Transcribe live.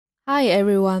Hi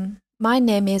everyone, my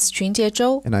name is Qunjie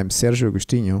Zhou. And I'm Sergio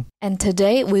Agostinho. And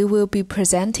today we will be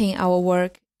presenting our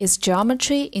work, Is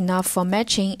Geometry Enough for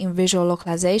Matching in Visual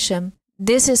Localization?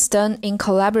 This is done in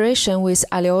collaboration with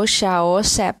Aljosa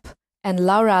Osep and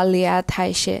Laura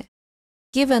Leal-Taixe.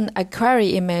 Given a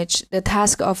query image, the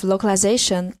task of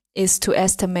localization is to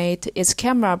estimate its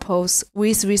camera pose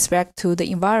with respect to the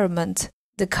environment.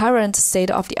 The current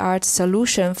state-of-the-art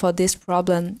solution for this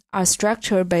problem are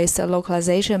structure-based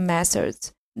localization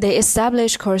methods. They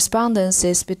establish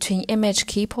correspondences between image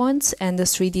keypoints and the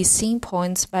 3D scene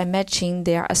points by matching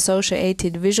their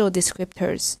associated visual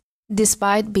descriptors.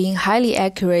 Despite being highly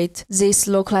accurate, these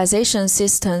localization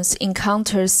systems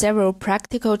encounter several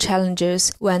practical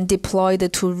challenges when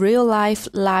deployed to real-life,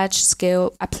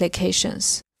 large-scale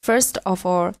applications. First of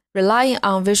all, relying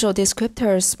on visual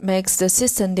descriptors makes the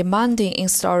system demanding in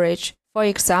storage. For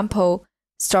example,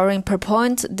 storing per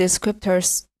point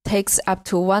descriptors takes up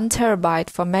to 1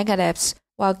 terabyte for megadepths,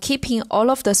 while keeping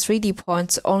all of the 3D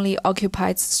points only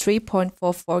occupies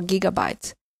 3.44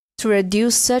 gigabytes. To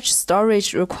reduce such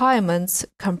storage requirements,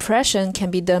 compression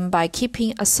can be done by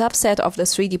keeping a subset of the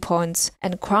 3D points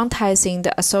and quantizing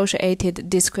the associated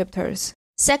descriptors.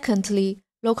 Secondly,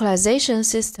 localization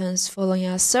systems following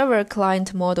a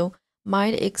server-client model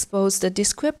might expose the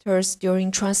descriptors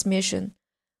during transmission,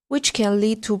 which can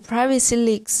lead to privacy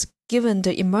leaks given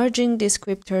the emerging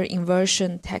descriptor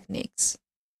inversion techniques.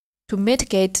 To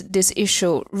mitigate this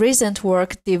issue, recent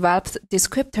work developed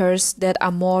descriptors that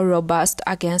are more robust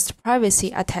against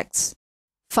privacy attacks.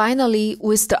 Finally,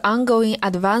 with the ongoing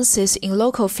advances in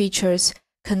local features,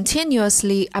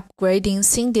 continuously upgrading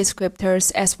scene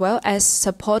descriptors as well as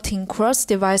supporting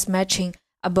cross-device matching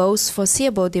are both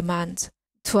foreseeable demands.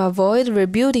 To avoid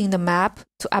rebuilding the map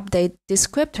to update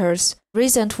descriptors,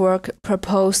 recent work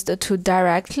proposed to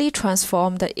directly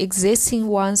transform the existing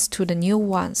ones to the new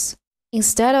ones.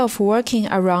 Instead of working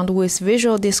around with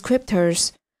visual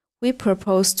descriptors, we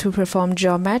propose to perform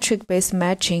geometric-based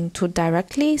matching to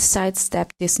directly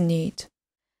sidestep this need.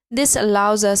 This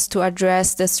allows us to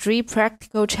address the 3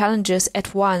 practical challenges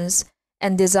at once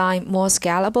and design more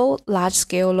scalable,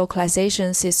 large-scale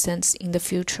localization systems in the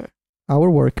future.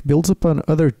 Our work builds upon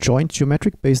other joint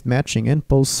geometric-based matching and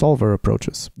pose-solver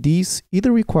approaches. These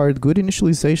either required good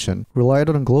initialization, relied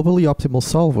on globally optimal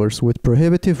solvers with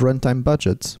prohibitive runtime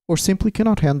budgets, or simply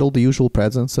cannot handle the usual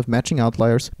presence of matching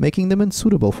outliers, making them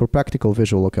unsuitable for practical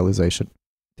visual localization.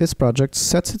 This project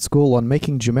sets its goal on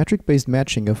making geometric-based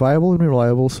matching a viable and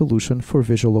reliable solution for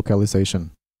visual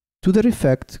localization. To that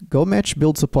effect, GoMatch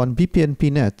builds upon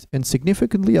BPNP-net and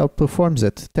significantly outperforms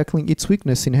it, tackling its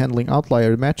weakness in handling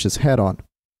outlier matches head-on.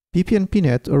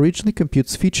 BPNP-net originally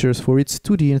computes features for its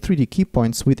 2D and 3D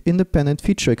keypoints with independent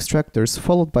feature extractors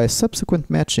followed by a subsequent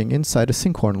matching inside a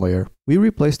sinkhorn layer. We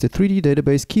replaced the 3D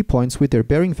database keypoints with their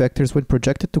bearing vectors when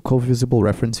projected to co-visible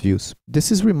reference views.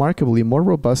 This is remarkably more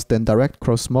robust than direct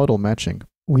cross-modal matching.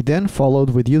 We then followed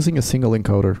with using a single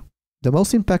encoder. The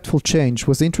most impactful change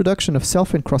was the introduction of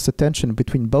self and cross-attention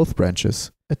between both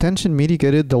branches. Attention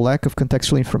mitigated the lack of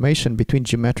contextual information between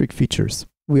geometric features.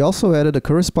 We also added a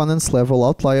correspondence-level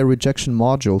outlier rejection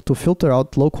module to filter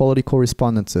out low-quality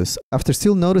correspondences, after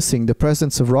still noticing the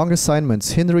presence of wrong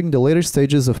assignments hindering the later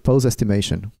stages of pose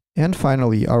estimation. And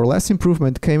finally, our last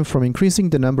improvement came from increasing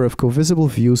the number of co-visible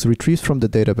views retrieved from the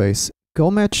database.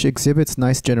 GoMatch exhibits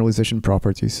nice generalization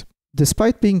properties.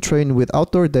 Despite being trained with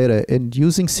outdoor data and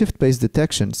using shift-based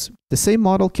detections, the same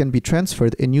model can be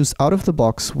transferred and used out of the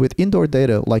box with indoor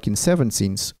data like in 7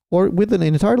 scenes, or with an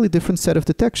entirely different set of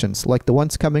detections like the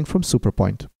ones coming from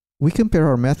Superpoint. We compare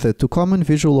our method to common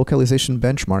visual localization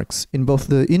benchmarks in both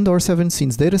the indoor 7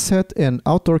 scenes dataset and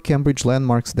outdoor Cambridge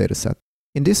landmarks dataset.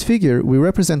 In this figure, we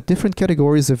represent different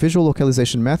categories of visual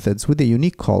localization methods with a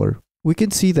unique color. We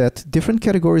can see that different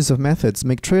categories of methods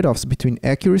make trade-offs between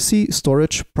accuracy,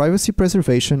 storage, privacy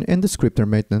preservation, and descriptor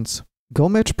maintenance.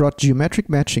 GoMatch brought geometric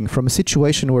matching from a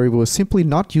situation where it was simply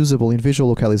not usable in visual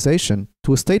localization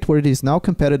to a state where it is now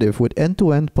competitive with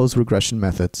end-to-end post-regression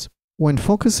methods. When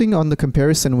focusing on the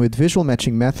comparison with visual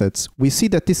matching methods, we see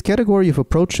that this category of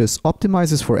approaches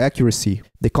optimizes for accuracy.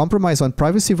 They compromise on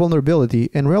privacy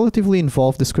vulnerability and relatively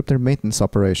involve descriptor maintenance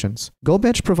operations.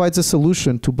 GoMatch provides a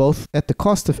solution to both at the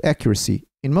cost of accuracy,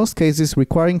 in most cases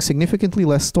requiring significantly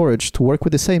less storage to work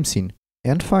with the same scene.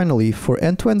 And finally, for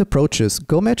end-to-end approaches,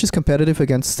 GoMatch is competitive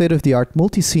against state-of-the-art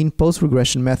multi-scene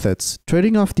post-regression methods,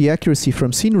 trading off the accuracy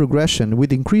from scene regression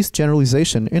with increased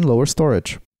generalization and lower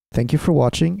storage. Thank you for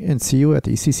watching and see you at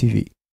ECCV.